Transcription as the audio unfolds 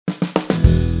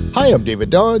Hi, I'm David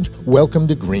Dodge. Welcome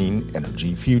to Green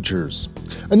Energy Futures.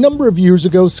 A number of years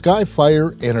ago,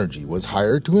 Skyfire Energy was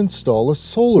hired to install a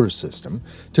solar system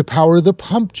to power the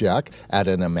pump jack at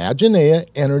an Imaginea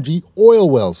Energy oil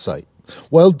well site.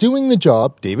 While doing the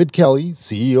job, David Kelly,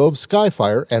 CEO of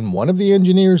Skyfire and one of the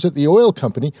engineers at the oil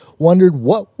company, wondered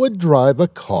what would drive a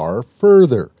car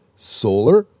further,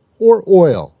 solar or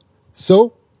oil.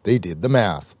 So they did the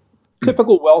math.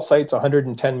 Typical well site's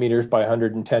 110 meters by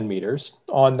 110 meters.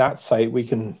 On that site, we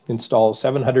can install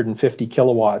 750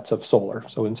 kilowatts of solar.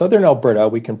 So in southern Alberta,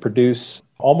 we can produce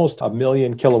almost 1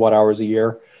 million kilowatt hours a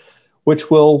year,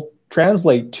 which will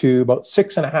translate to about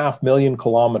 6.5 million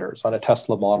kilometers on a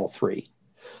Tesla Model 3.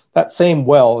 That same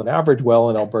well, an average well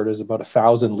in Alberta, is about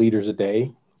 1,000 liters a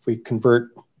day. If we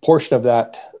convert a portion of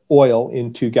that oil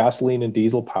into gasoline and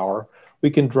diesel power, we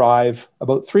can drive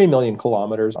about 3 million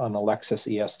kilometers on a Lexus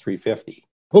ES350.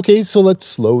 Okay, so let's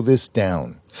slow this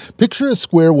down. Picture a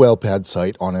square well pad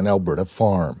site on an Alberta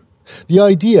farm. The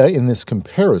idea in this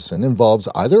comparison involves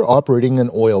either operating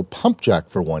an oil pump jack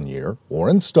for 1 year or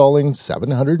installing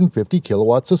 750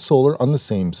 kilowatts of solar on the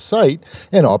same site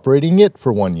and operating it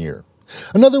for 1 year.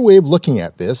 Another way of looking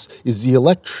at this is the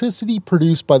electricity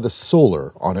produced by the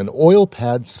solar on an oil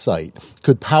pad site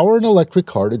could power an electric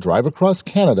car to drive across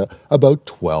Canada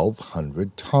about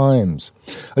 1,200 times.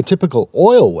 A typical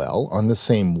oil well on the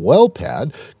same well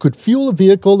pad could fuel a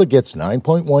vehicle that gets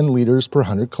 9.1 liters per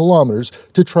 100 kilometers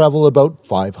to travel about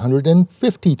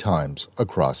 550 times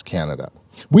across Canada.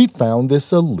 We found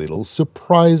this a little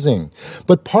surprising,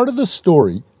 but part of the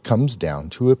story comes down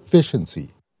to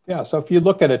efficiency. Yeah, so if you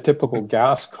look at a typical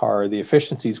gas car, the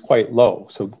efficiency is quite low.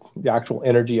 So the actual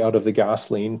energy out of the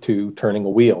gasoline to turning a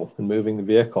wheel and moving the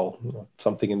vehicle,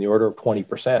 something in the order of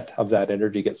 20% of that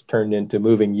energy gets turned into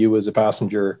moving you as a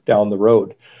passenger down the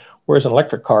road. Whereas an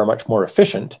electric car, much more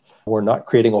efficient. We're not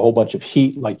creating a whole bunch of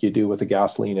heat like you do with a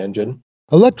gasoline engine.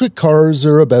 Electric cars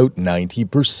are about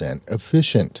 90%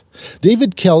 efficient.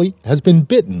 David Kelly has been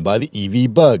bitten by the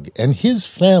EV bug, and his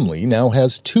family now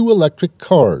has 2 electric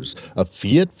cars, a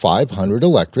Fiat 500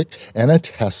 electric and a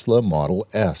Tesla Model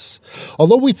S.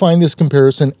 Although we find this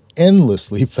comparison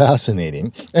endlessly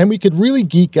fascinating, and we could really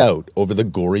geek out over the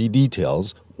gory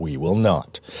details, we will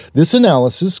not. This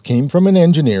analysis came from an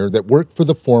engineer that worked for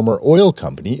the former oil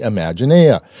company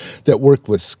Imaginea, that worked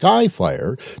with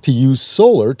Skyfire to use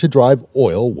solar to drive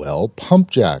oil well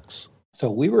pump jacks. So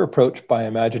we were approached by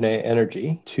Imaginea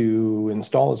Energy to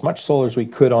install as much solar as we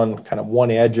could on kind of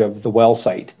one edge of the well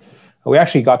site. We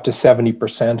actually got to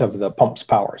 70% of the pump's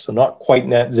power, so not quite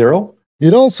net zero.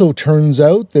 It also turns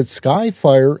out that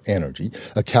Skyfire Energy,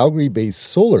 a Calgary-based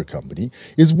solar company,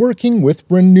 is working with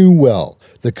Renewwell,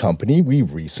 the company we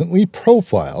recently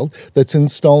profiled that's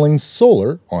installing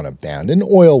solar on abandoned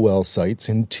oil well sites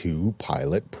in 2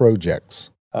 pilot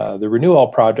projects. The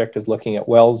Renewwell project is looking at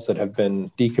wells that have been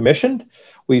decommissioned.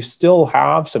 We still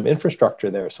have some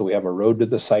infrastructure there. So we have a road to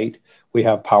the site. We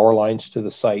have power lines to the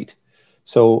site.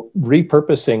 So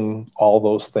repurposing all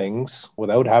those things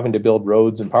without having to build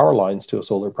roads and power lines to a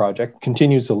solar project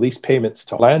continues the lease payments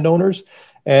to landowners,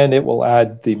 and it will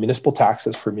add the municipal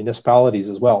taxes for municipalities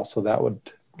as well. So that would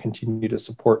continue to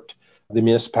support the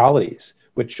municipalities,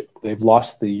 which they've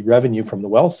lost the revenue from the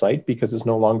well site because it's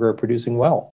no longer a producing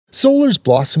well. Solar's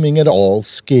blossoming at all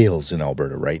scales in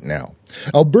Alberta right now.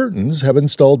 Albertans have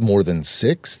installed more than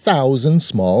 6,000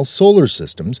 small solar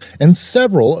systems, and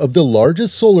several of the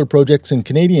largest solar projects in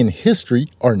Canadian history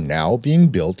are now being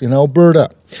built in Alberta.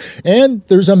 And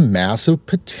there's a massive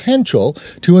potential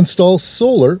to install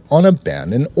solar on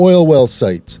abandoned oil well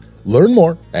sites. Learn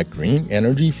more at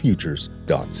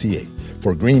greenenergyfutures.ca.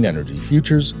 For Green Energy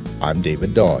Futures, I'm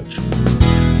David Dodge.